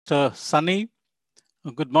Pastor Sunny.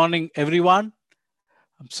 Good morning, everyone.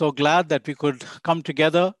 I'm so glad that we could come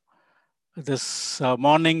together this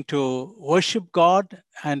morning to worship God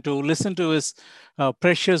and to listen to His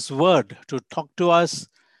precious word, to talk to us.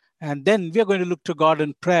 And then we are going to look to God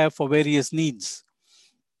in prayer for various needs.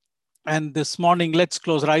 And this morning, let's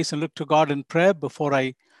close our eyes and look to God in prayer before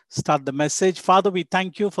I start the message. Father, we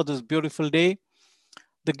thank you for this beautiful day,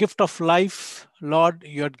 the gift of life, Lord,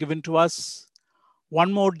 you had given to us.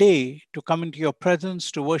 One more day to come into your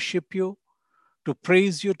presence, to worship you, to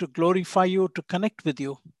praise you, to glorify you, to connect with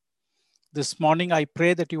you. This morning, I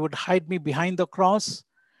pray that you would hide me behind the cross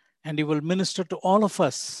and you will minister to all of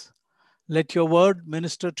us. Let your word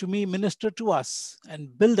minister to me, minister to us,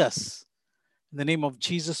 and build us. In the name of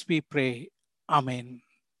Jesus, we pray. Amen.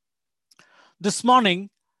 This morning,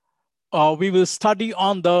 we will study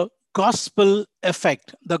on the gospel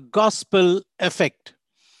effect. The gospel effect.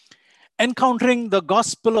 Encountering the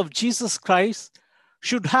gospel of Jesus Christ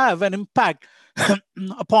should have an impact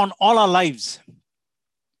upon all our lives.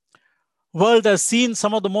 World has seen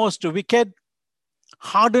some of the most wicked,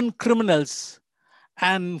 hardened criminals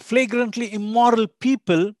and flagrantly immoral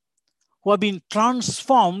people who have been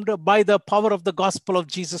transformed by the power of the gospel of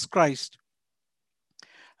Jesus Christ.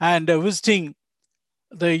 And visiting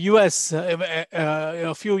the US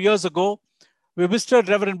a few years ago, we visited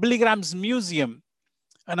Reverend Billy Graham's museum,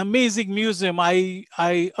 an amazing museum.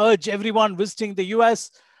 I urge everyone visiting the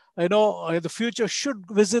US, the future should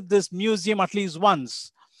visit this museum at least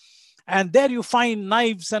once. And there you find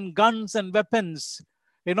knives and guns and weapons,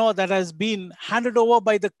 that has been handed over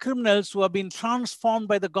by the criminals who have been transformed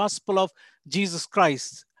by the gospel of Jesus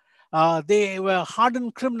Christ. They were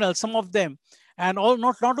hardened criminals, some of them. And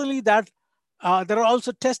not only that, there are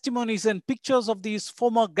also testimonies and pictures of these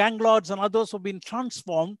former gang lords and others who have been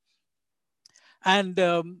transformed. And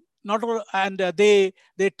they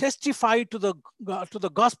testify to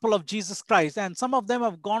the gospel of Jesus Christ, and some of them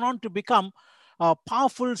have gone on to become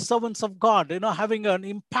powerful servants of God, having an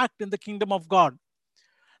impact in the kingdom of God.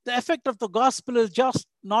 The effect of the gospel is just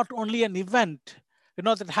not only an event,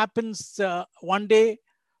 that happens one day,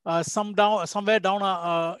 somewhere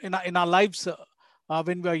down in our lives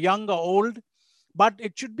when we are young or old, but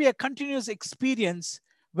it should be a continuous experience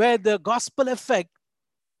where the gospel effect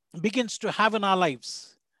begins to have in our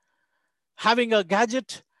lives. Having a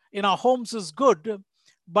gadget in our homes is good,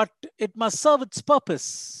 but it must serve its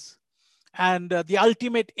purpose. And the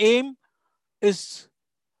ultimate aim is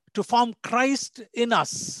to form Christ in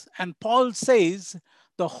us. And Paul says,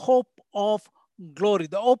 the hope of glory,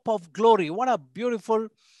 the hope of glory. What a beautiful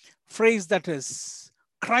phrase that is.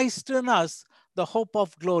 Christ in us, the hope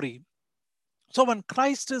of glory. So when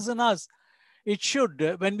Christ is in us, it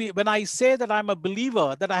should, when I say that I'm a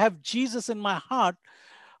believer, that I have Jesus in my heart,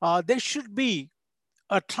 there should be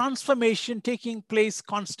a transformation taking place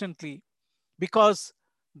constantly, because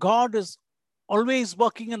God is always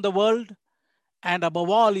working in the world, and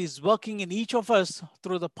above all, He's working in each of us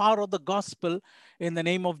through the power of the gospel in the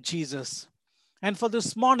name of Jesus. And for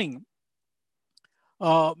this morning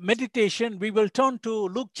meditation, we will turn to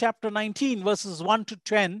Luke chapter 19, verses 1 to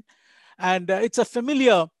 10. And it's a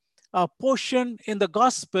familiar portion in the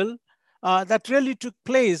gospel that really took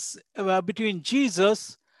place between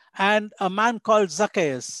Jesus and a man called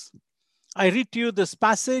Zacchaeus. I read to you this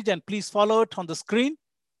passage, and please follow it on the screen.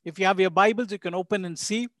 If you have your Bibles, you can open and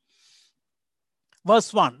see.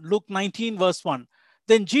 Verse 1, Luke 19, verse 1.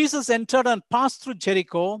 Then Jesus entered and passed through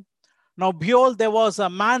Jericho. Now behold, there was a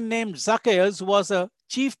man named Zacchaeus who was a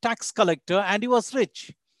chief tax collector, and he was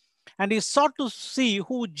rich. And he sought to see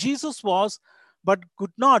who Jesus was, but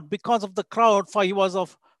could not because of the crowd, for he was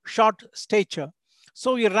of short stature.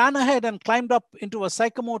 So he ran ahead and climbed up into a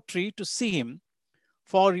sycamore tree to see him,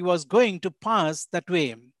 for he was going to pass that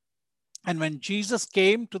way. And when Jesus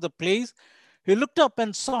came to the place, he looked up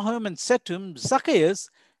and saw him and said to him, Zacchaeus,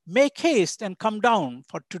 make haste and come down,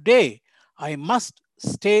 for today I must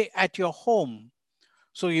stay at your home.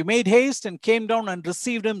 So he made haste and came down and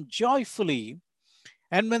received him joyfully.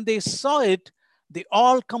 And when they saw it, they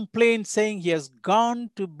all complained, saying, he has gone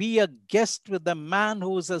to be a guest with a man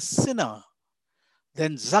who is a sinner.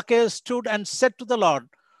 Then Zacchaeus stood and said to the Lord,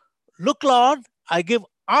 look, Lord, I give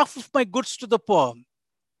half of my goods to the poor.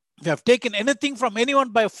 If I have taken anything from anyone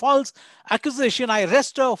by false accusation, I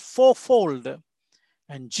restore fourfold.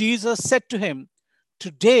 And Jesus said to him,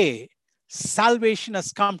 today salvation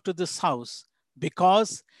has come to this house,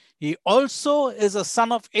 because he also is a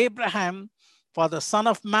son of Abraham. For the Son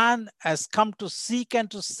of Man has come to seek and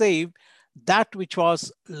to save that which was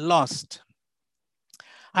lost.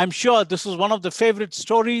 I'm sure this is one of the favorite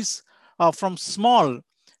stories from small.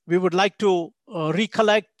 We would like to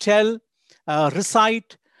recollect, tell,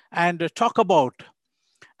 recite, and talk about.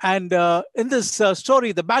 And in this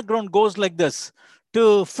story, the background goes like this.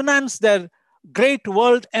 To finance their great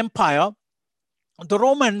world empire, the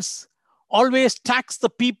Romans always taxed the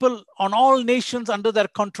people on all nations under their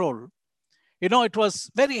control. It was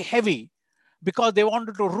very heavy because they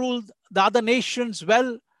wanted to rule the other nations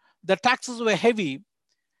well. The taxes were heavy.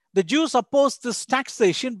 The Jews opposed this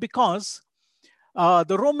taxation because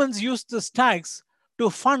the Romans used this tax to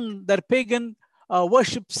fund their pagan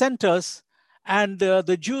worship centers, and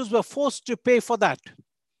the Jews were forced to pay for that.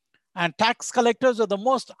 And tax collectors are the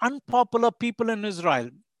most unpopular people in Israel.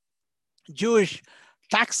 Jewish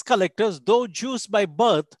tax collectors, though Jews by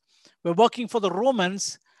birth, were working for the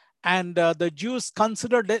Romans, and the Jews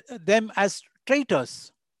considered them as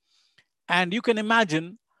traitors. And you can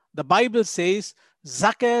imagine, the Bible says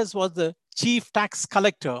Zacchaeus was the chief tax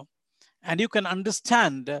collector, and you can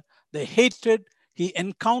understand the hatred he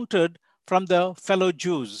encountered from the fellow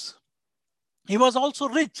Jews. He was also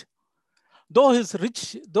rich. Though his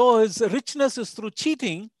richness is through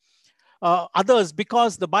cheating others,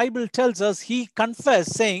 because the Bible tells us he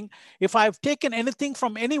confessed, saying, "If I have taken anything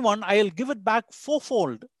from anyone, I'll give it back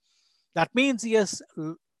fourfold." That means he has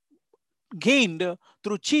gained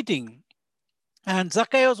through cheating. And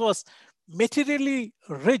Zacchaeus was materially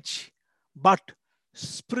rich, but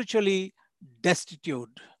spiritually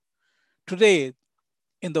destitute. Today,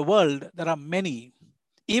 in the world, there are many,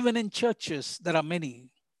 even in churches, there are many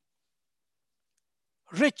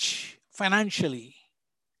rich financially,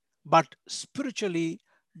 but spiritually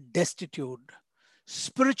destitute,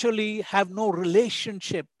 spiritually have no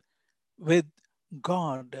relationship with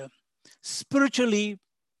God, spiritually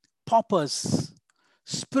paupers,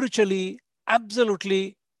 spiritually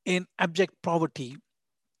absolutely in abject poverty.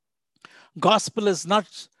 Gospel is not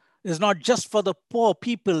just for the poor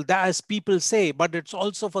people, as people say, but it's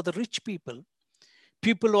also for the rich people,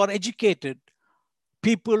 people who are educated,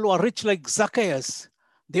 people who are rich like Zacchaeus.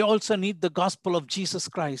 They also need the gospel of Jesus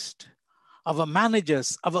Christ. Our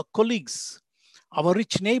managers, our colleagues, our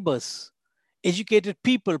rich neighbors, educated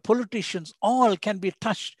people, politicians, all can be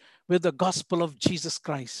touched with the gospel of Jesus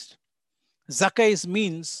Christ. Zacchaeus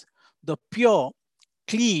means the pure,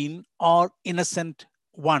 clean, or innocent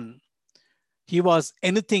one. He was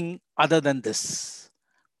anything other than this.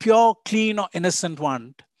 Pure, clean, or innocent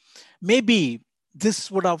one. Maybe this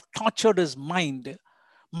would have tortured his mind.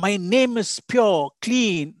 My name is pure,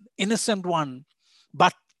 clean, innocent one,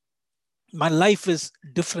 but my life is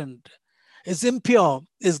different, is impure,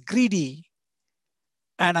 is greedy,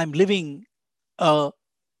 and I'm living a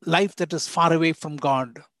life that is far away from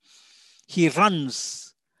God. He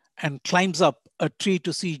runs and climbs up a tree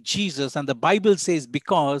to see Jesus, and the Bible says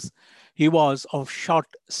because he was of short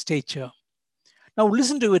stature. Now,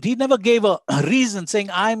 listen to it. He never gave a reason saying,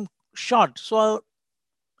 I'm short, so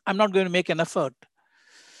I'm not going to make an effort.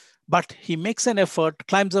 But he makes an effort,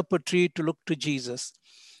 climbs up a tree to look to Jesus.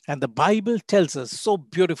 And the Bible tells us so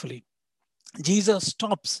beautifully, Jesus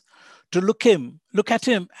stops to look at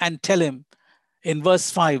him and tell him in verse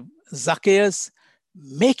 5, Zacchaeus,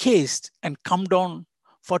 make haste and come down,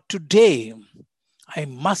 for today I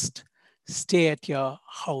must stay at your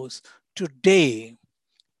house. Today,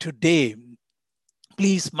 today.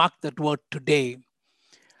 Please mark that word, today.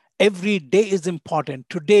 Every day is important.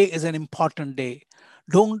 Today is an important day.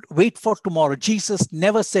 Don't wait for tomorrow. Jesus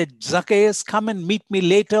never said, Zacchaeus, come and meet me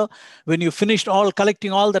later. When you finished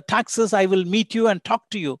collecting all the taxes, I will meet you and talk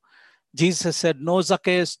to you. Jesus said, no,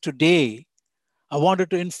 Zacchaeus, today. I wanted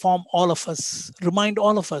to inform all of us, remind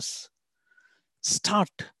all of us, start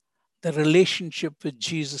the relationship with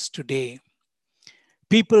Jesus today.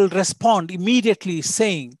 People respond immediately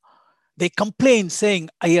saying, they complain saying,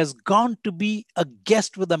 he has gone to be a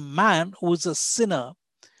guest with a man who is a sinner.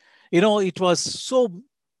 It was so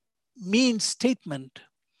mean statement.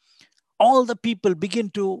 All the people begin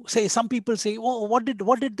to say, some people say, oh, what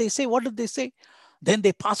did they say? What did they say? Then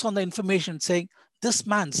they pass on the information saying, this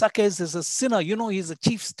man, Zacchaeus, is a sinner. He's a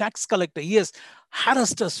chief tax collector. He has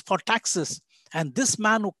harassed us for taxes. And this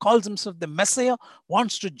man who calls himself the Messiah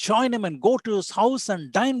wants to join him and go to his house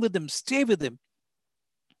and dine with him, stay with him.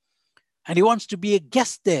 And he wants to be a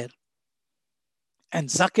guest there. And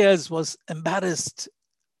Zacchaeus was embarrassed,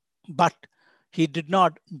 but he did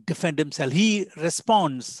not defend himself. He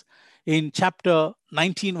responds in chapter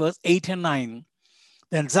 19, verse 8 and 9.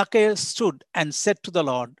 Then Zacchaeus stood and said to the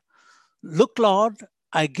Lord, look, Lord,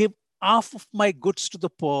 I give half of my goods to the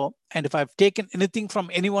poor, and if I've taken anything from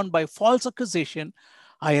anyone by false accusation,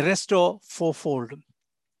 I restore fourfold.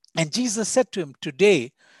 And Jesus said to him,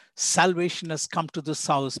 today salvation has come to this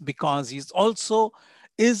house, because he's also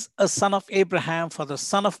is a son of Abraham, for the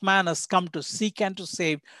Son of Man has come to seek and to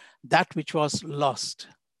save that which was lost.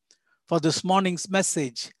 For this morning's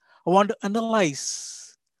message, I want to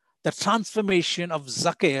analyze the transformation of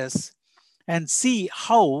Zacchaeus and see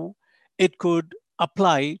how it could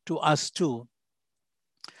apply to us too.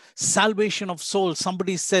 Salvation of souls,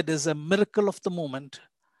 somebody said, is a miracle of the moment,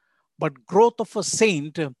 but growth of a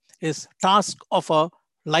saint is task of a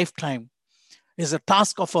lifetime, is a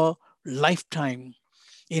task of a lifetime.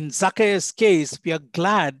 In Zacchaeus' case, we are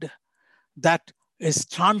glad that his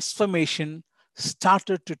transformation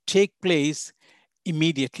started to take place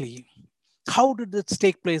immediately. How did this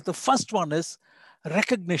take place? The first one is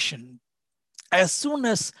recognition. As soon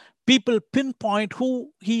as people pinpoint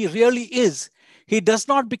who he really is, he does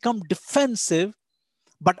not become defensive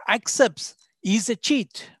but accepts he's a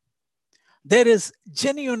cheat. There is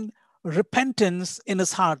genuine repentance in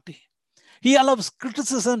his heart. He allows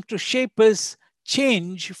criticism to shape his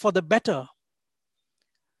change for the better.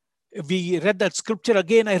 We read that scripture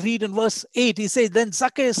again. I read in verse 8. He says, Then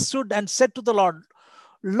Zacchaeus stood and said to the Lord,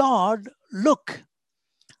 Lord, look,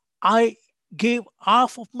 I gave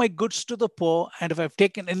half of my goods to the poor, and if I've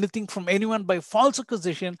taken anything from anyone by false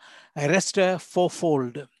accusation, I restore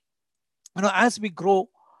fourfold. As we grow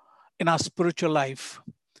in our spiritual life,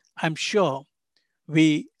 I'm sure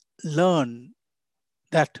we learn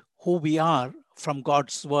that who we are from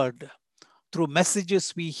God's word through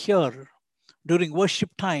messages we hear during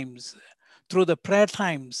worship times, through the prayer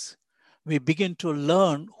times. We begin to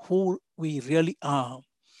learn who we really are.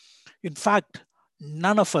 In fact,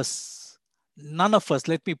 none of us,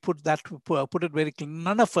 let me put it very clear,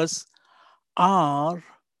 none of us are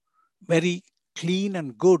very clean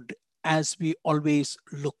and good as we always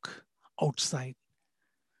look outside.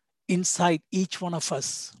 Inside each one of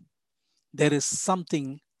us, there is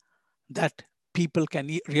something that people can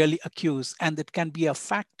really accuse, and it can be a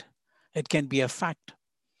fact. It can be a fact.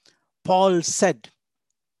 Paul said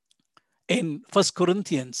in 1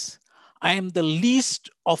 Corinthians, I am the least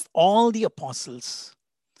of all the apostles.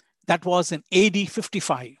 That was in AD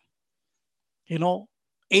 55.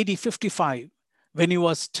 AD 55, when he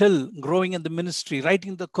was still growing in the ministry,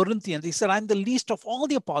 writing the Corinthians, he said, I'm the least of all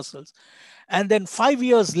the apostles. And then 5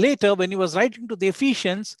 years later, when he was writing to the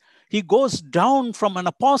Ephesians, he goes down from an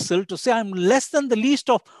apostle to say, I'm less than the least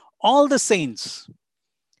of all the saints.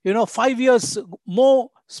 5 years more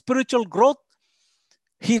spiritual growth.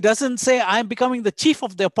 He doesn't say I'm becoming the chief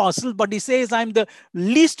of the apostles, but he says I'm the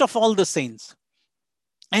least of all the saints.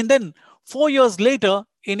 And then 4 years later,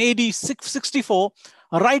 in AD 664,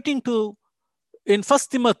 writing in 1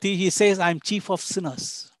 Timothy, he says, I'm chief of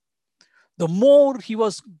sinners. The more he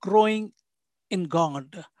was growing in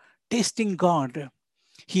God, tasting God,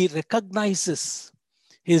 he recognizes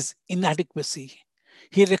his inadequacy.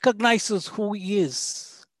 He recognizes who he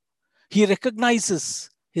is. He recognizes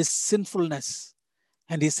his sinfulness.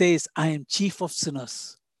 And he says, I am chief of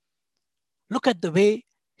sinners. Look at the way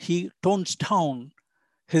he tones down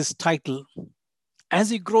his title. As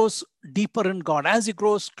he grows deeper in God, as he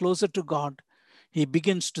grows closer to God, he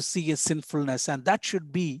begins to see his sinfulness. And that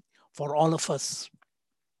should be for all of us.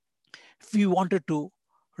 If we wanted to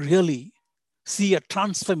really see a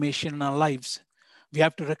transformation in our lives, we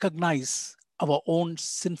have to recognize our own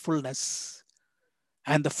sinfulness.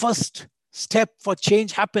 And the first step for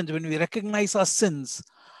change happens when we recognize our sins,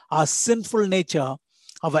 our sinful nature,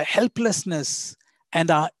 our helplessness, and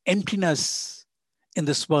our emptiness in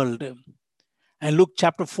this world. And Luke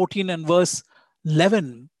chapter 14 and verse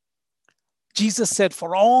 11, Jesus said,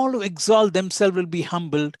 for all who exalt themselves will be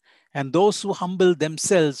humbled, and those who humble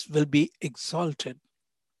themselves will be exalted.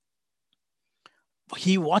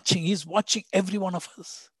 He's watching every one of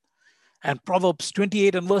us. And Proverbs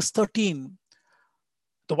 28 and verse 13,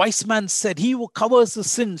 the wise man said, he who covers his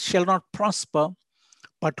sins shall not prosper,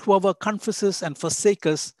 but whoever confesses and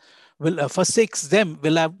forsakes them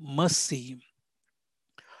will have mercy.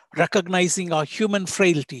 Recognizing our human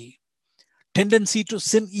frailty, tendency to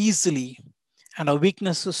sin easily, and our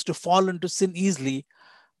weaknesses to fall into sin easily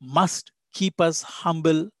must keep us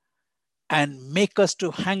humble and make us to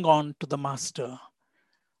hang on to the Master.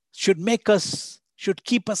 Should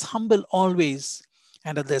keep us humble always,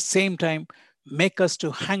 and at the same time make us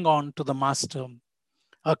to hang on to the Master.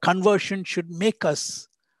 Our conversion should make us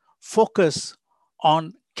focus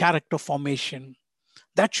on character formation.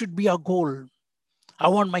 That should be our goal. I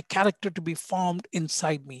want my character to be formed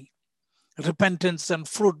inside me. Repentance and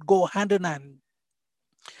fruit go hand in hand.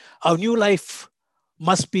 Our new life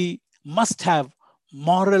must have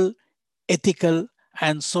moral, ethical,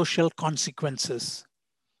 and social consequences.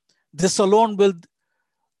 This alone will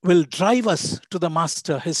will drive us to the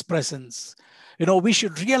Master, his presence. We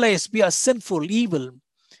should realize we are sinful, evil,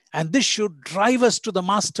 and this should drive us to the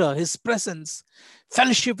Master, his presence,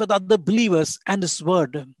 fellowship with other believers, and his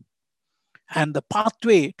word. And the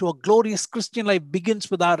pathway to a glorious Christian life begins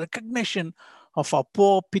with our recognition of our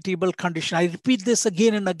poor, pitiable condition. I repeat this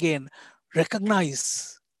again and again.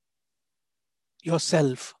 Recognize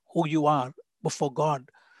yourself, who you are before God,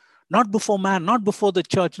 not before man, not before the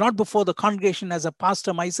church, not before the congregation as a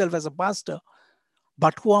pastor, myself as a pastor,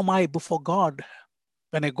 but who am I before God?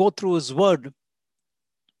 When I go through his word,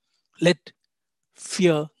 let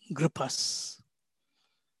fear grip us.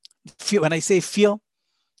 Fear, when I say fear,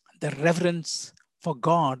 the reverence for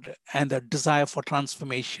God and the desire for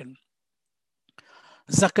transformation.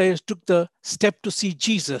 Zacchaeus took the step to see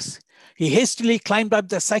Jesus. He hastily climbed up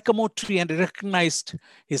the sycamore tree and recognized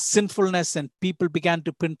his sinfulness, and people began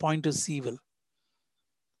to pinpoint his evil.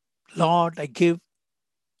 Lord, I give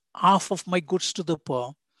half of my goods to the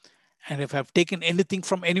poor, and if I've taken anything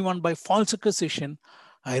from anyone by false accusation,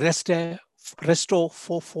 I restore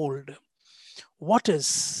fourfold. What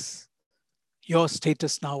is your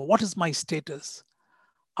status now? What is my status?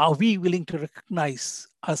 Are we willing to recognize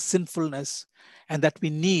our sinfulness and that we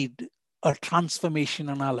need a transformation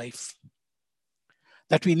in our life?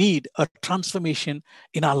 That we need a transformation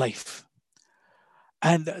in our life.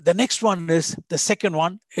 And the next one is, the second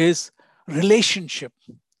one is relationship.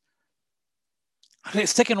 The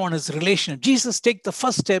second one is relationship. Jesus take the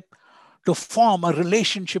first step to form a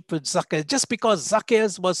relationship with Zacchaeus. Just because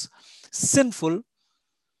Zacchaeus was sinful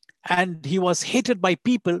and he was hated by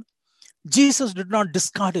people, Jesus did not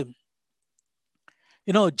discard him.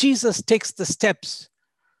 Jesus takes the steps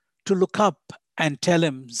to look up and tell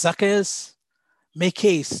him, Zacchaeus, make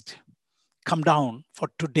haste, come down, for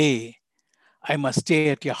today I must stay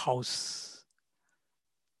at your house.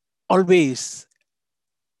 Always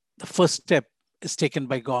the first step is taken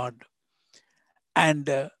by God.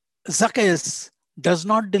 And Zacchaeus does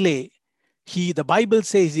not delay. The Bible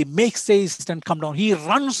says he makes haste and come down. He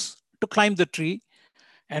runs to climb the tree.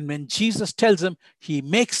 And when Jesus tells him, he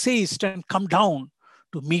makes haste and come down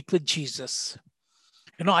to meet with Jesus.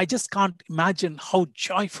 I just can't imagine how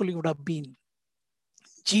joyful he would have been.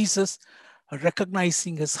 Jesus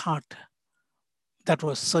recognizing his heart that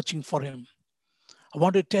was searching for him. I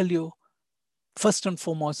want to tell you, first and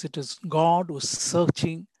foremost, it is God who's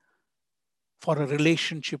searching for a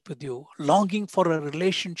relationship with you, longing for a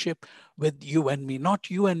relationship with you and me.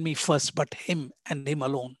 Not you and me first, but him and him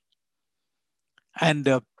alone.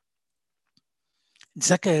 And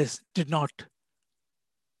Zacchaeus did not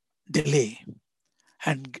delay.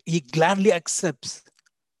 And he gladly accepts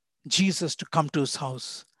Jesus to come to his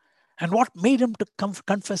house. And what made him to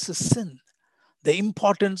confess his sin? The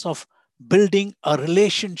importance of building a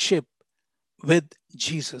relationship with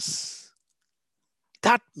Jesus.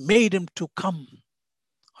 That made him to come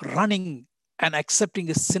running and accepting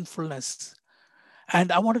his sinfulness.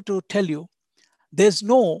 And I wanted to tell you, there's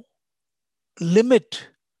no limit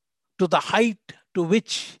to the height to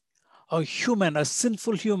which a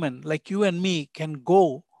sinful human like you and me can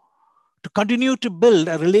go to continue to build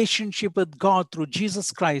a relationship with God through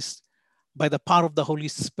Jesus Christ by the power of the Holy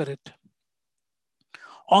Spirit.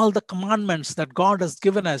 All the commandments that God has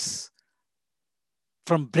given us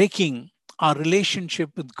from breaking our relationship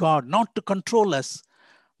with God, not to control us,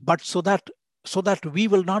 but so that we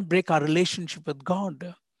will not break our relationship with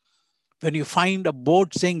God. When you find a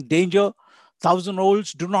board saying danger, 1,000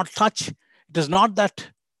 volts, do not touch, it is not that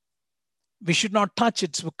we should not touch,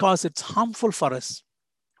 it's because it's harmful for us.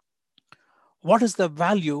 What is the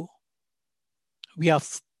value we are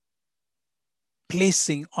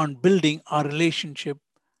placing on building our relationship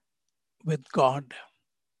with God?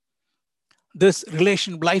 This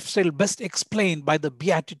lifestyle best explained by the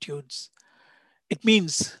Beatitudes. It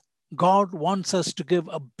means God wants us to give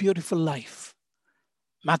a beautiful life.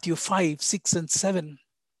 Matthew 5, 6, and 7.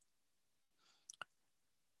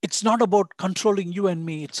 It's not about controlling you and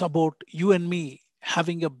me. It's about you and me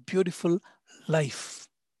having a beautiful life.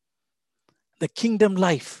 The kingdom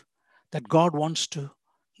life that God wants to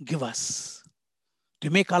give us. To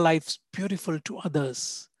make our lives beautiful to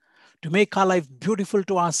others. To make our life beautiful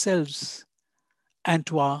to ourselves and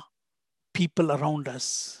to our people around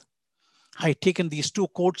us. I've taken these two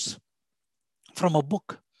quotes from a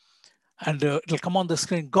book, and it'll come on the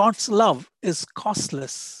screen. God's love is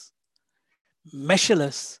costless,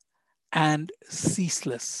 measureless, and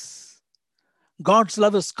ceaseless. God's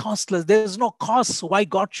love is costless. There is no cost why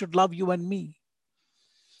God should love you and me.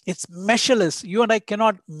 It's measureless. You and I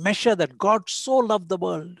cannot measure that. God so loved the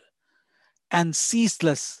world. And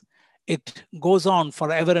ceaseless. It goes on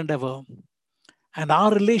forever and ever. And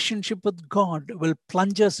our relationship with God will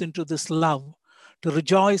plunge us into this love, to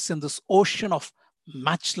rejoice in this ocean of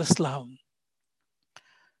matchless love.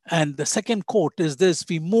 And the second quote is this: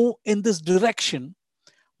 we move in this direction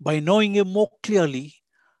by knowing Him more clearly,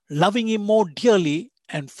 loving Him more dearly,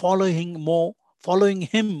 and following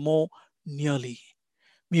Him more nearly.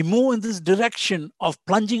 We move in this direction of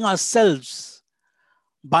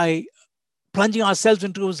by plunging ourselves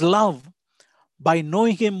into His love, by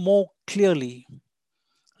knowing Him more clearly,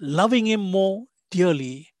 loving Him more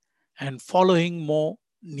dearly, and following more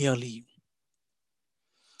nearly.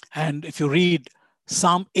 And if you read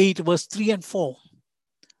Psalm 8, verse 3 and 4,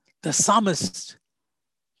 the psalmist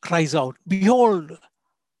cries out, "Behold,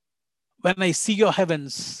 when I see your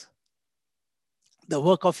heavens, the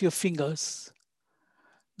work of your fingers,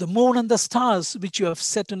 the moon and the stars which you have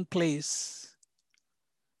set in place."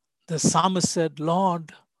 The psalmist said,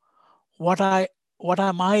 "Lord, what I what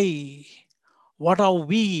am I? What are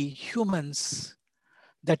we humans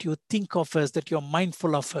that you think of us, that you're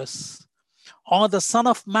mindful of us? Or the Son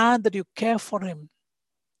of Man that you care for him?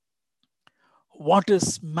 What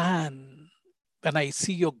is man when I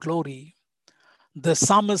see your glory?" The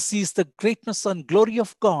psalmist sees the greatness and glory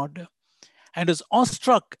of God and is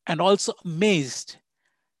awestruck and also amazed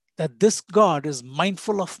that this God is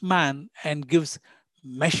mindful of man and gives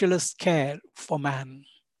measureless care for man.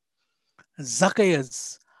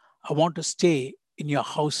 Zacchaeus, I want to stay in your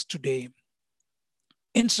house today.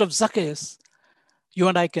 Instead of Zacchaeus, you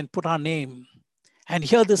and I can put our name and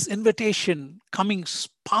hear this invitation coming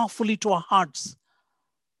powerfully to our hearts.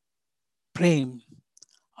 Prem,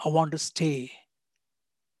 I want to stay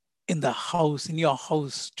in the house, in your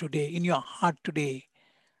house today, in your heart today.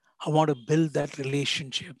 I want to build that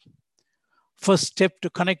relationship. First step to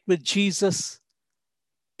connect with Jesus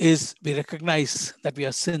is we recognize that we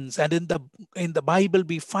are sins. And in the Bible,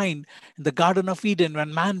 we find in the Garden of Eden,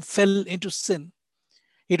 when man fell into sin,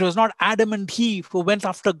 it was not Adam and Eve who went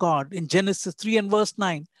after God. In Genesis 3 and verse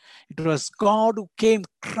 9, it was God who came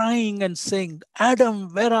crying and saying,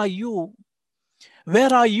 "Adam, where are you?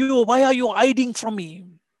 Where are you? Why are you hiding from me?"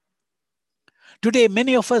 Today,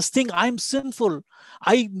 many of us think, "I'm sinful.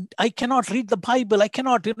 I cannot read the Bible. I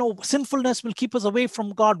cannot, sinfulness will keep us away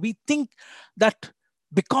from God." We think that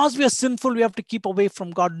because we are sinful, we have to keep away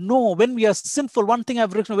from God. No, when we are sinful, one thing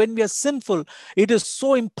I've written, when we are sinful, it is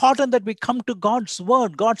so important that we come to God's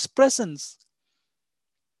word, God's presence,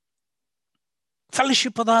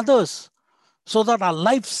 fellowship with others, so that our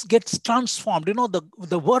lives gets transformed.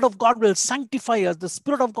 The word of God will sanctify us. The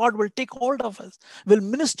Spirit of God will take hold of us, will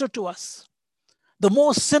minister to us. The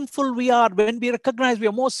more sinful we are, when we recognize we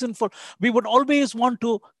are more sinful, we would always want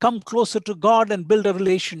to come closer to God and build a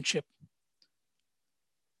relationship.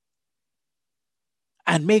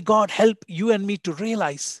 And may God help you and me to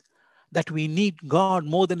realize that we need God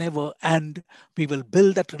more than ever, and we will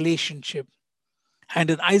build that relationship. And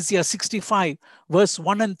in Isaiah 65, verse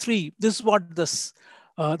 1 and 3, this is what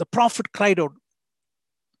the prophet cried out.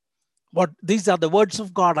 These are the words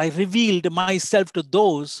of God: "I revealed myself to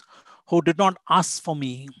those who did not ask for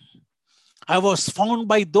me. I was found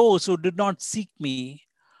by those who did not seek me.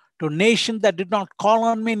 To nations that did not call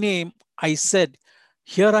on my name, I said,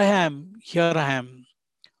 here I am, here I am."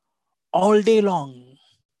 All day long,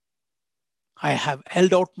 I have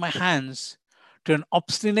held out my hands to an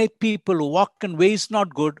obstinate people who walk in ways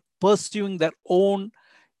not good, pursuing their own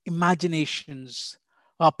imaginations.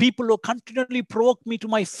 People who continually provoke me to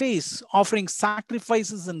my face, offering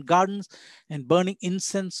sacrifices in gardens and burning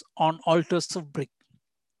incense on altars of brick.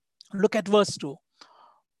 Look at verse 2.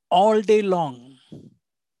 All day long,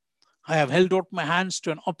 I have held out my hands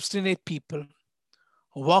to an obstinate people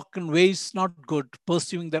who walk in ways not good,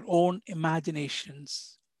 pursuing their own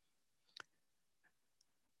imaginations.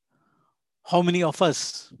 How many of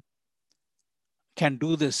us can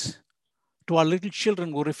do this to our little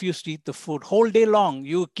children who refuse to eat the food? Whole day long,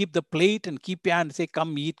 you keep the plate and keep your hand and say,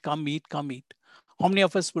 "Come eat, come eat, come eat." How many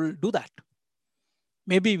of us will do that?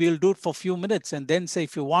 Maybe we'll do it for a few minutes and then say,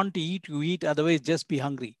 "If you want to eat, you eat. Otherwise, just be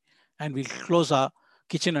hungry." And we'll close our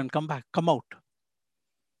kitchen and come out.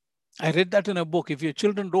 I read that in a book. If your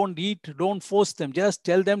children don't eat, don't force them. Just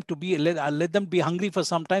tell them to let them be hungry for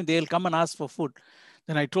some time. They'll come and ask for food.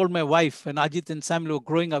 Then I told my wife, when Ajit and Samuel were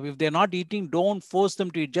growing up, if they're not eating, don't force them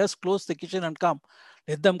to eat. Just close the kitchen and come.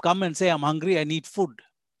 Let them come and say, "I'm hungry, I need food."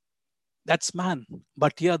 That's man.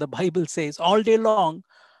 But here the Bible says, all day long,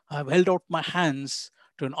 I've held out my hands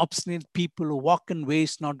to an obstinate people who walk in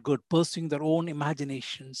ways not good, pursuing their own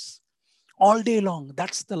imaginations. All day long,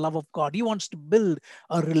 that's the love of God. He wants to build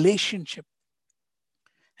a relationship.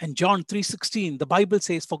 And John 3:16, the Bible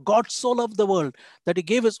says, "For God so loved the world that he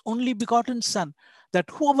gave his only begotten Son, that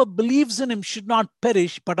whoever believes in him should not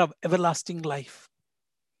perish but have everlasting life."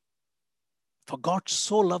 For God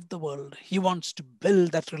so loved the world. He wants to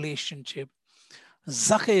build that relationship.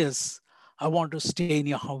 Zacchaeus, I want to stay in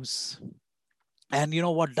your house. And you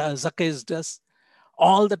know what Zacchaeus does?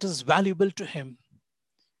 All that is valuable to him,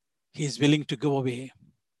 he is willing to go away.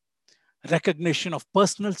 Recognition of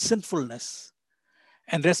personal sinfulness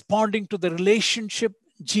and responding to the relationship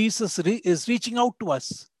Jesus is reaching out to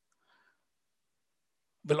us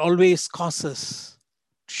will always cause us,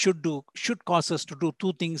 should cause us to do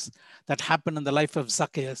two things that happen in the life of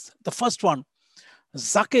Zacchaeus. The first one,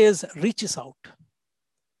 Zacchaeus reaches out.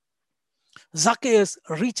 Zacchaeus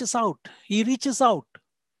reaches out. He reaches out.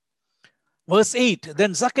 Verse 8,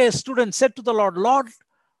 then Zacchaeus stood and said to the Lord, Lord,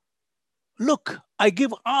 look, I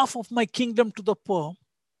give half of my kingdom to the poor.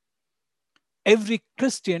 Every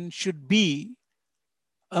Christian should be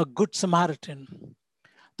a good Samaritan.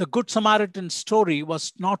 The Good Samaritan story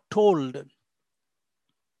was not told,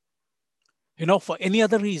 for any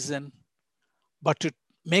other reason, but to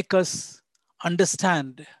make us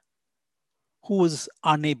understand who is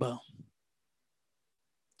our neighbor.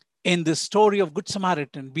 In the story of Good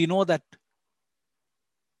Samaritan, we know that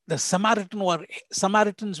the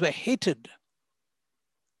Samaritans were hated,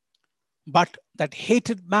 but that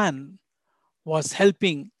hated man was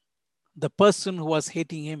helping the person who was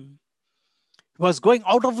hating him. He was going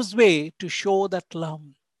out of his way to show that love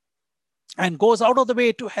and goes out of the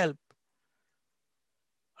way to help.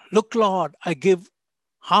 Look, Lord, I give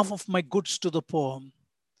half of my goods to the poor.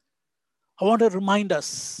 I want to remind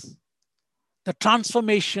us the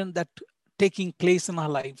transformation that taking place in our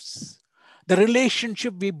lives, the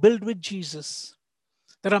relationship we build with Jesus.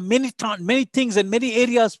 There are many things and many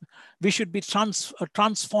areas we should be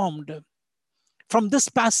transformed. From this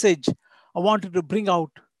passage, I wanted to bring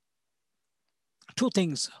out two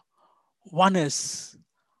things. One is,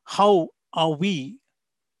 how are we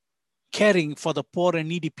caring for the poor and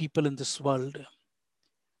needy people in this world?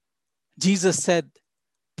 Jesus said,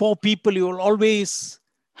 poor people you will always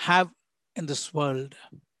have in this world.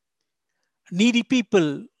 Needy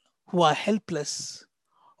people who are helpless,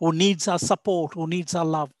 who needs our support, who needs our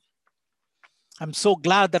love. I'm so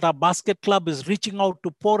glad that our basket club is reaching out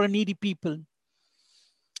to poor and needy people.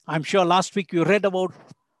 I'm sure last week you read about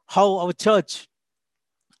how our church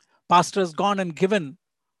pastor has gone and given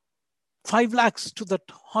 5 lakhs to the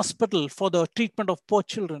hospital for the treatment of poor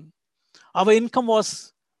children. Our income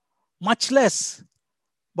was much less,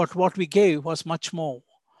 but what we gave was much more.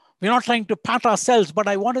 We're not trying to pat ourselves, but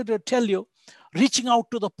I wanted to tell you, reaching out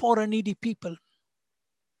to the poor and needy people.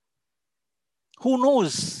 Who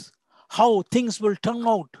knows how things will turn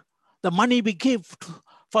out, the money we give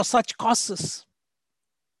for such causes.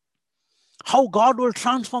 How God will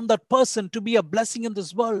transform that person to be a blessing in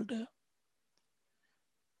this world.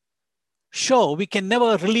 Sure, we can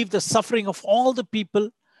never relieve the suffering of all the people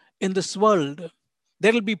in this world.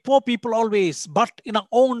 There will be poor people always, but in our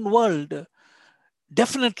own world,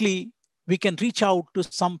 definitely we can reach out to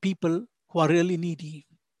some people who are really needy.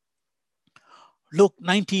 Luke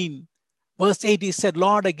 19, verse 8, he said,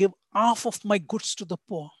 Lord, I give half of my goods to the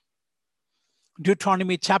poor.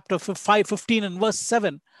 Deuteronomy chapter 5, 15 and verse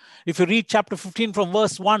 7. If you read chapter 15 from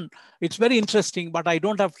verse 1, it's very interesting, but I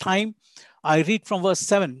don't have time. I read from verse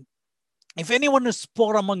 7. If anyone is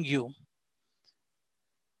poor among you,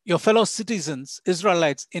 your fellow citizens,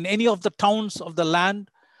 Israelites, in any of the towns of the land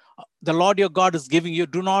the Lord your God is giving you,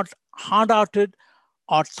 do not hard-hearted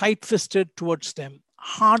or tight-fisted towards them.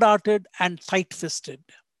 Hard-hearted and tight-fisted.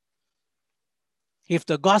 If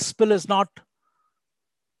the gospel is not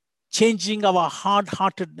changing our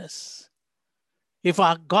hard-heartedness, if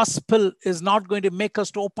our gospel is not going to make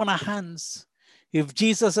us to open our hands, if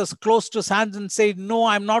Jesus has closed his hands and said, no,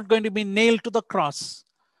 I'm not going to be nailed to the cross,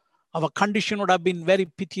 our condition would have been very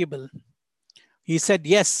pitiable. He said,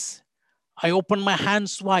 yes, I open my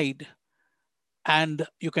hands wide and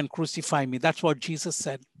you can crucify me. That's what Jesus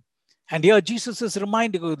said. And here Jesus is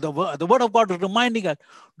reminding you, the word of God is reminding us,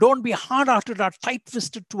 don't be hard-hearted or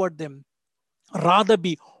tight-fisted toward them. Rather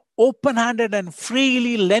be open-handed and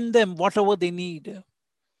freely lend them whatever they need.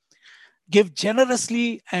 Give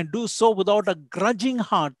generously and do so without a grudging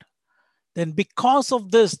heart. Then because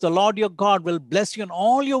of this, the Lord your God will bless you in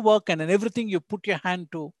all your work and in everything you put your hand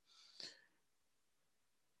to.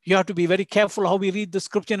 You have to be very careful how we read the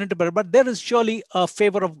scripture and interpret, but there is surely a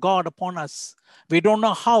favor of God upon us. We don't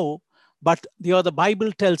know how, but the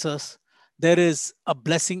Bible tells us there is a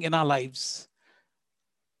blessing in our lives.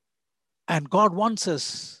 And God wants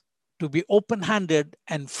us to be open-handed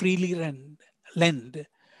and freely lend.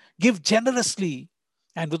 Give generously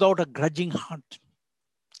and without a grudging heart.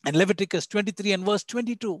 And Leviticus 23 and verse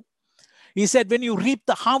 22, he said, when you reap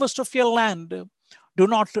the harvest of your land, do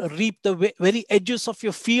not reap the very edges of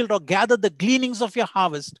your field or gather the gleanings of your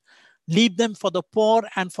harvest. Leave them for the poor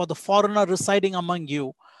and for the foreigner residing among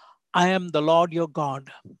you. I am the Lord your God.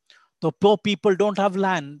 The poor people don't have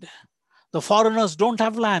land. The foreigners don't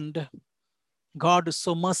have land. God is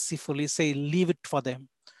so merciful. He says, leave it for them.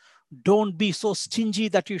 Don't be so stingy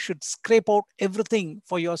that you should scrape out everything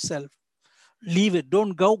for yourself. Leave it.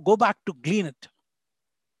 Don't go back to glean it.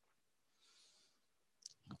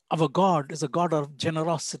 Our God is a God of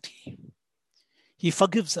generosity. He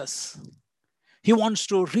forgives us. He wants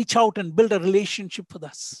to reach out and build a relationship with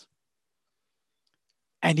us.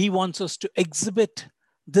 And He wants us to exhibit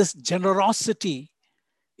this generosity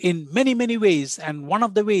in many, many ways. And one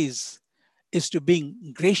of the ways is to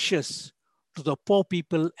being gracious to the poor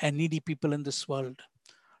people and needy people in this world.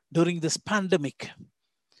 During this pandemic,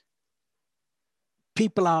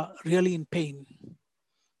 people are really in pain.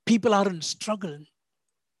 People are in struggle.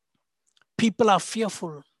 People are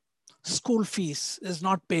fearful. School fees is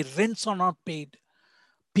not paid. Rents are not paid.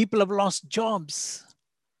 People have lost jobs.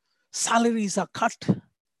 Salaries are cut.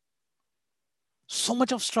 So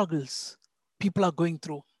much of struggles people are going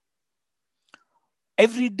through.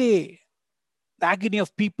 Every day, the agony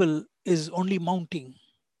of people is only mounting.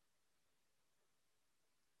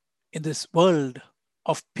 In this world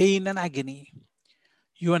of pain and agony,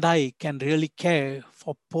 you and I can really care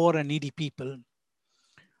for poor and needy people.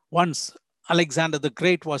 Once Alexander the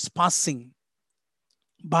Great was passing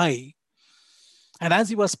by, and as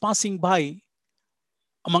he was passing by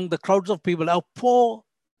among the crowds of people, a poor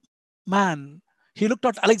man, he looked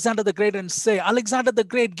at Alexander the Great and said, Alexander the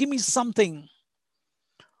Great, give me something.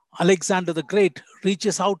 Alexander the Great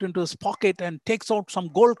reaches out into his pocket and takes out some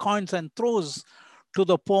gold coins and throws to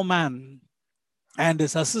the poor man. And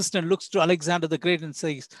his assistant looks to Alexander the Great and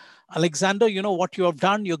says, Alexander, you know what you have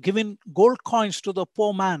done? You're giving gold coins to the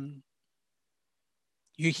poor man.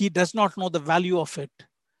 He does not know the value of it.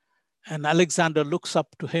 And Alexander looks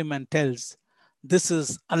up to him and tells, this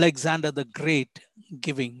is Alexander the Great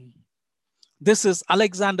giving. This is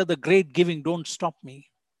Alexander the Great giving. Don't stop me.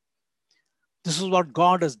 This is what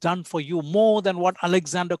God has done for you. More than what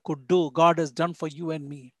Alexander could do, God has done for you and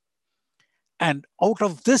me. And out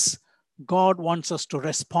of this, God wants us to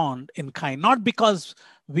respond in kind. Not because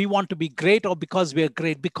we want to be great or because we are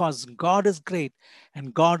great, because God is great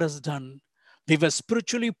and God has done. We were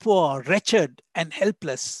spiritually poor, wretched, and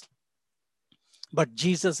helpless. But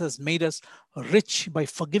Jesus has made us rich by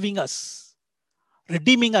forgiving us,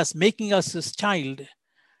 redeeming us, making us His child.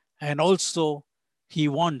 And also, He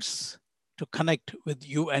wants to connect with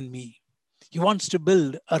you and me. He wants to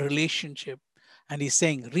build a relationship. And He's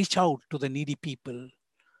saying, reach out to the needy people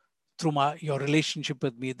through your relationship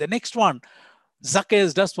with me. The next one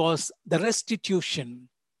Zacchaeus does was the restitution.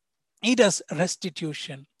 He does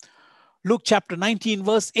restitution. Luke chapter 19,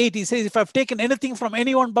 verse 8, he says, if I've taken anything from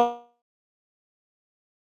anyone but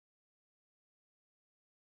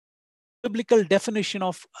biblical definition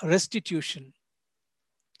of restitution.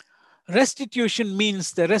 Restitution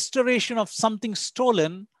means the restoration of something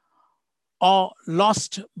stolen or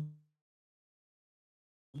lost.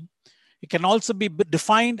 It can also be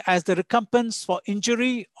defined as the recompense for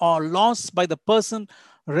injury or loss by the person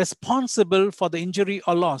responsible for the injury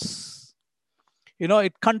or loss. You know,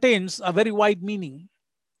 it contains a very wide meaning.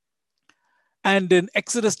 And in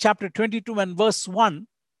Exodus chapter 22 and verse 1,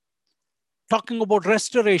 talking about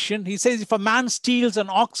restoration, he says, if a man steals an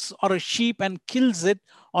ox or a sheep and kills it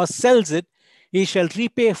or sells it, he shall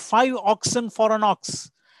repay 5 oxen for an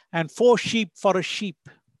ox and 4 sheep for a sheep.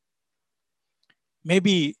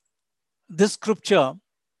 Maybe this scripture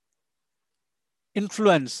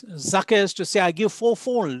influenced Zacchaeus to say, I give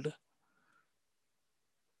fourfold.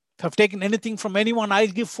 If I've taken anything from anyone, I'll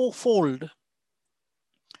give fourfold.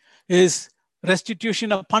 Is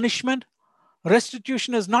restitution a punishment?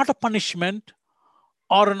 Restitution is not a punishment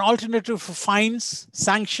or an alternative for fines,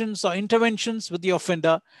 sanctions, or interventions with the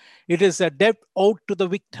offender. It is a debt owed to the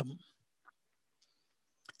victim.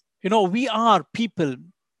 You know, we are people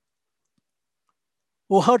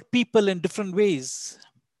who hurt people in different ways.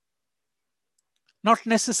 Not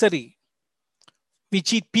necessary. We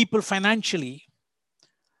cheat people financially.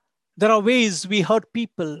 There are ways we hurt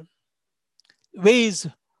people, ways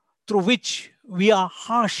through which we are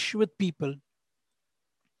harsh with people.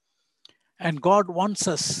 And God wants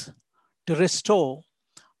us to restore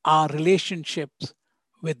our relationships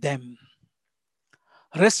with them.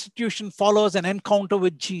 Restitution follows an encounter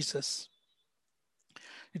with Jesus.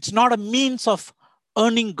 It's not a means of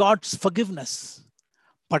earning God's forgiveness,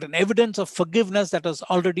 but an evidence of forgiveness that has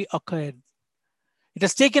already occurred. It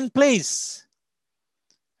has taken place.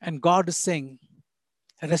 And God is saying,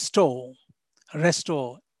 restore,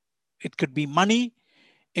 restore. It could be money,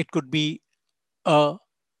 it could be a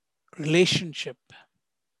relationship.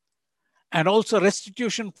 And also,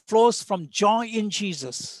 restitution flows from joy in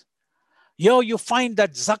Jesus. Here you find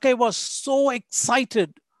that Zacchaeus was so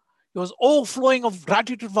excited. He was overflowing of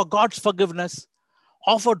gratitude for God's forgiveness,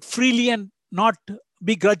 offered freely and not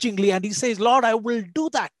begrudgingly. And he says, Lord, I will do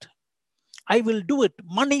that. I will do it.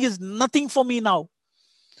 Money is nothing for me now.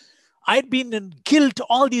 I had been in guilt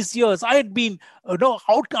all these years. I had been an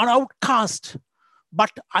outcast, but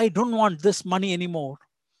I don't want this money anymore.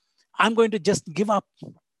 I'm going to just give up.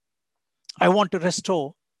 I want to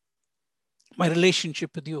restore my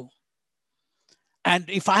relationship with you. And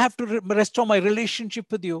if I have to restore my relationship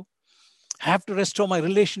with you, I have to restore my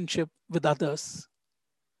relationship with others.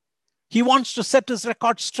 He wants to set his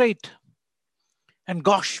record straight. And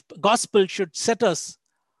gospel should set us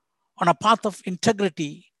on a path of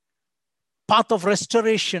integrity, path of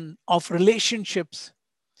restoration of relationships,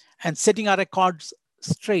 and setting our records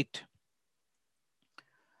straight.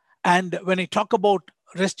 And when I talk about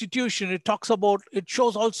restitution, it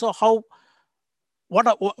shows also how,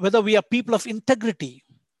 whether we are people of integrity.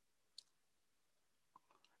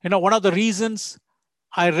 One of the reasons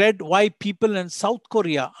I read why people in South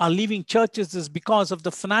Korea are leaving churches is because of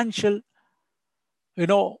the financial,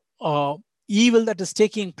 evil that is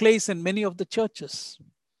taking place in many of the churches.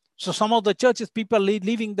 So some of the churches, people are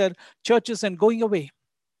leaving their churches and going away.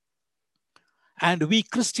 And we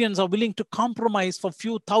Christians are willing to compromise for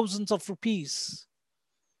few thousands of rupees.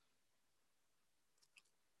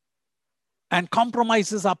 And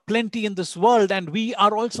compromises are plenty in this world, and we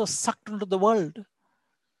are also sucked into the world.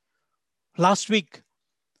 Last week,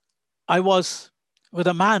 I was with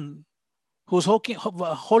a man who's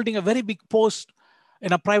holding a very big post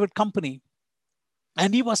in a private company.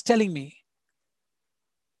 And he was telling me,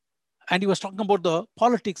 and he was talking about the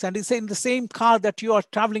politics, and he said, in the same car that you are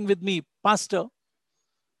traveling with me, Pastor,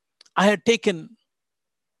 I had taken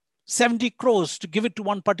 70 crores to give it to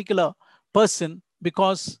one particular person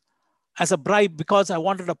as a bribe, because I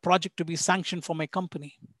wanted a project to be sanctioned for my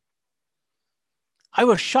company. I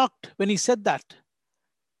was shocked when he said that,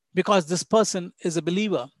 because this person is a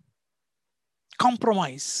believer.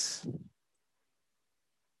 Compromising.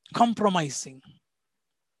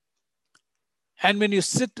 And when you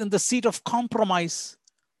sit in the seat of compromise,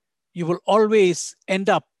 you will always end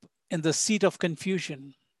up in the seat of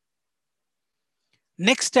confusion.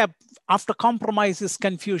 Next step after compromise is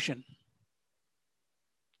confusion.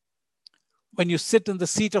 When you sit in the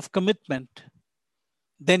seat of commitment,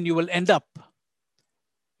 then you will end up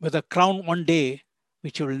with a crown one day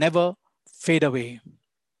which will never fade away.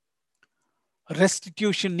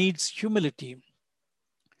 Restitution needs humility.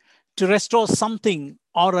 To restore something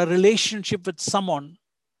or a relationship with someone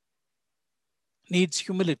needs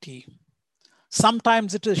humility.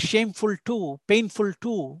 Sometimes it is shameful too, painful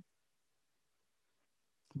too.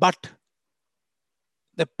 But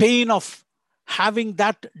the pain of having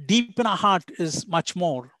that deep in our heart is much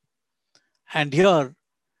more. And here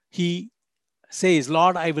he says,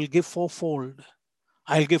 Lord, I will give fourfold.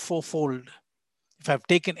 I'll give fourfold if I've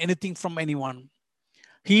taken anything from anyone.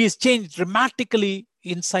 He is changed dramatically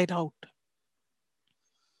inside out.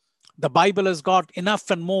 The Bible has got enough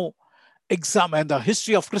and more and the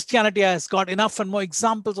history of Christianity has got enough and more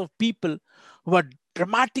examples of people who are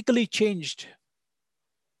dramatically changed.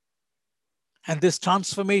 And this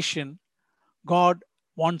transformation, God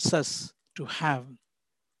wants us to have.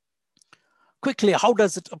 Quickly, how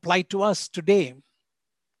does it apply to us today?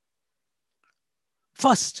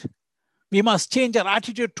 First, we must change our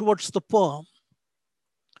attitude towards the poor.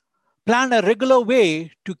 Plan a regular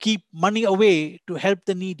way to keep money away to help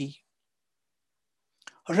the needy.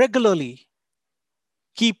 Regularly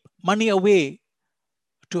keep money away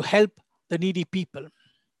to help the needy people.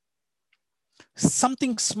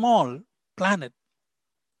 Something small, plan it.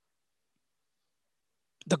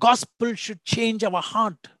 The gospel should change our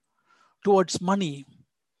heart towards money.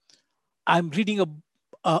 I'm reading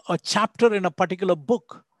a chapter in a particular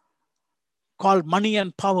book called Money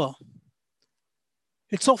and Power.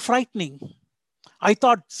 It's so frightening. I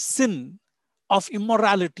thought sin of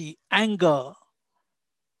immorality, anger,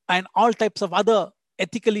 and all types of other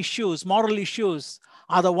ethical issues, moral issues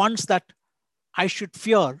are the ones that I should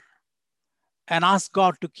fear and ask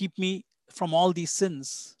God to keep me from all these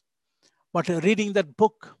sins. But reading that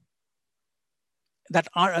book, that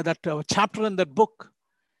chapter in that book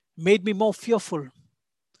made me more fearful.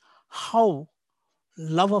 How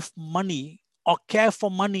love of money or care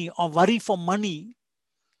for money or worry for money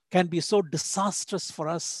can be so disastrous for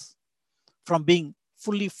us from being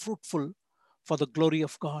fully fruitful for the glory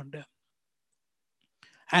of God.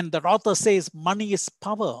 And the author says money is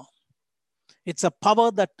power. It's a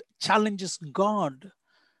power that challenges God,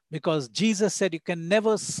 because Jesus said you can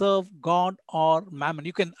never serve God or mammon.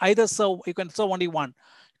 You can serve only one.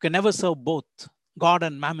 You can never serve both, God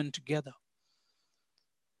and mammon together.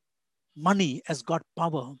 Money has got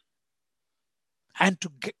power. And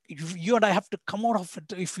you and I have to come out of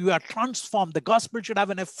it. If you are transformed, the gospel should have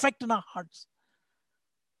an effect in our hearts.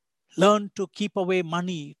 Learn to keep away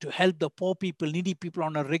money to help the poor people, needy people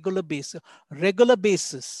on a regular basis. Regular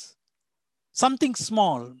basis. Something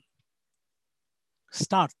small.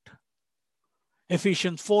 Start.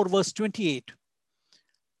 Ephesians 4 verse 28.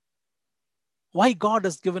 Why God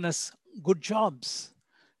has given us good jobs,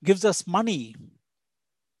 gives us money.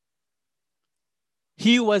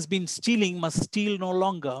 He who has been stealing must steal no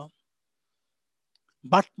longer,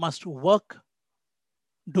 but must work,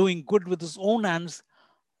 doing good with his own hands,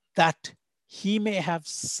 that he may have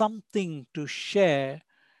something to share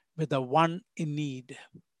with the one in need.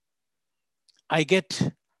 I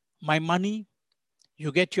get my money,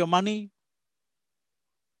 you get your money.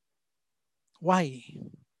 Why?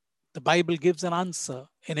 The Bible gives an answer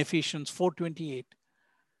in Ephesians 4:28.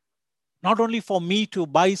 Not only for me to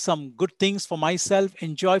buy some good things for myself,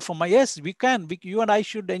 enjoy for my, yes, we can, you and I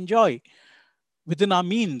should enjoy within our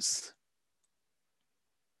means.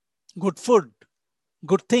 Good food,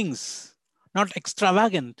 good things, not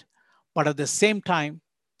extravagant, but at the same time,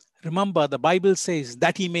 remember the Bible says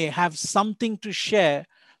that he may have something to share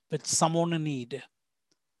with someone in need.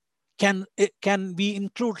 Can we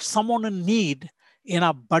include someone in need in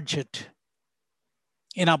our budget?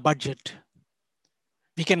 In our budget,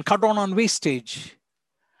 we can cut down on wastage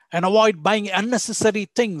and avoid buying unnecessary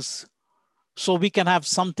things so we can have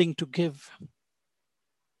something to give.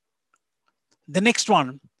 The next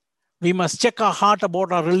one, we must check our heart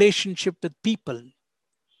about our relationship with people.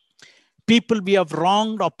 People we have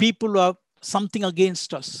wronged or people who have something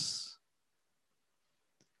against us.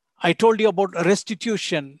 I told you about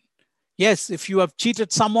restitution. Yes, if you have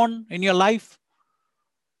cheated someone in your life,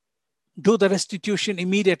 do the restitution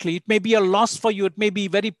immediately. It may be a loss for you. It may be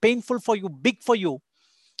very painful for you, big for you,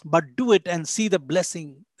 but do it and see the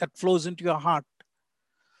blessing that flows into your heart.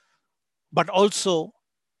 But also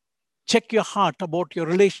check your heart about your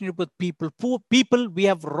relationship with people. Poor people we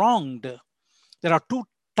have wronged. There are two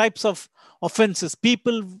types of offenses: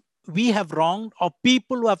 people we have wronged or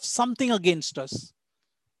people who have something against us.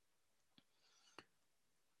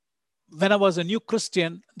 When I was a new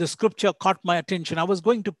Christian, the scripture caught my attention. I was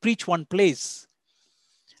going to preach one place,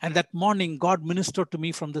 and that morning God ministered to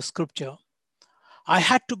me from the scripture. I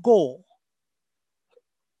had to go.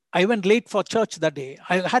 I went late for church that day.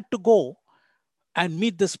 I had to go and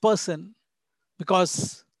meet this person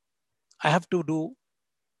because I have to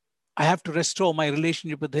restore my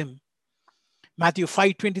relationship with him. Matthew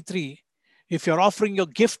 5:23. If you're offering your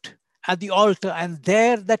gift at the altar and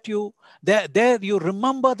there you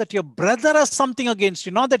remember that your brother has something against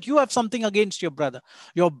you, not that you have something against your brother.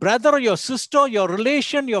 Your brother or your sister, your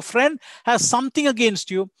relation, your friend has something against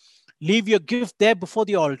you. Leave your gift there before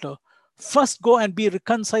the altar. First go and be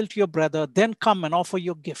reconciled to your brother, then come and offer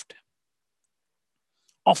your gift.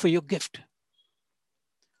 Offer your gift.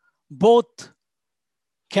 Both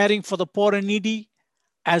caring for the poor and needy,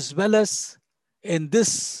 as well as in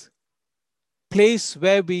this place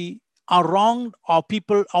where we are wronged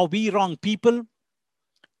or we wrong people,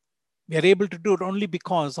 we are able to do it only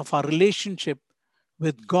because of our relationship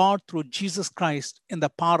with God through Jesus Christ in the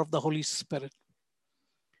power of the Holy Spirit.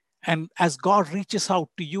 And as God reaches out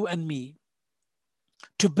to you and me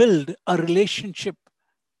to build a relationship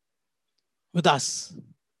with us,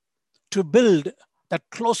 to build that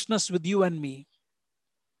closeness with you and me,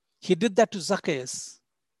 he did that to Zacchaeus.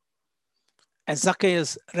 As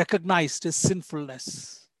Zacchaeus recognized his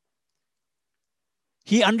sinfulness,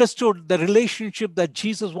 he understood the relationship that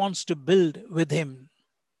Jesus wants to build with him.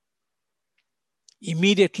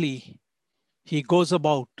 Immediately, he goes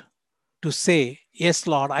about to say, yes,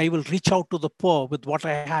 Lord, I will reach out to the poor with what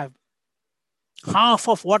I have. Half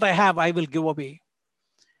of what I have, I will give away.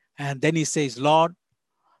 And then he says, Lord,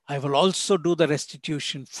 I will also do the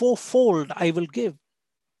restitution. Fourfold I will give.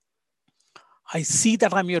 I see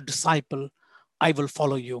that I'm your disciple. I will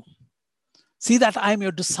follow you. See that I'm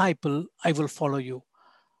your disciple. I will follow you.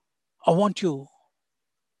 I want you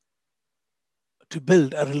to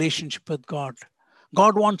build a relationship with God.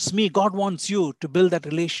 God wants me, God wants you to build that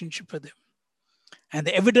relationship with him. And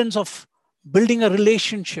the evidence of building a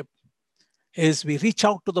relationship is we reach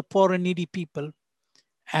out to the poor and needy people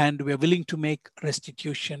and we're willing to make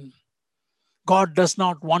restitution. God does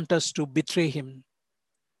not want us to betray him.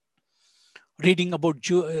 Reading about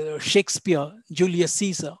Shakespeare, Julius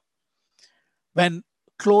Caesar, when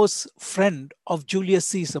close friend of Julius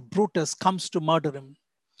Caesar, Brutus, comes to murder him,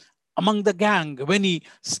 among the gang, when he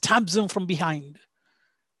stabs him from behind,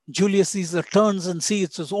 Julius Caesar turns and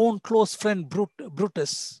sees his own close friend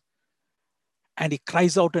Brutus, and he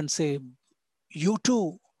cries out and says, "You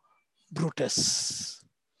too, Brutus.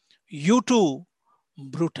 You too,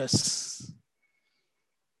 Brutus."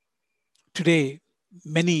 Today,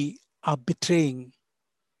 many are betraying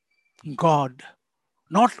God,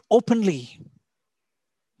 not openly,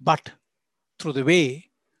 but through the way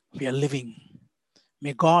we are living.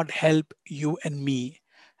 May God help you and me.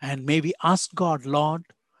 And may we ask God, Lord,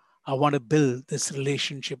 I want to build this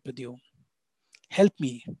relationship with you. Help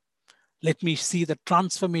me. Let me see the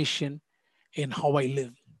transformation in how I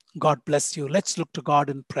live. God bless you. Let's look to God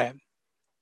in prayer.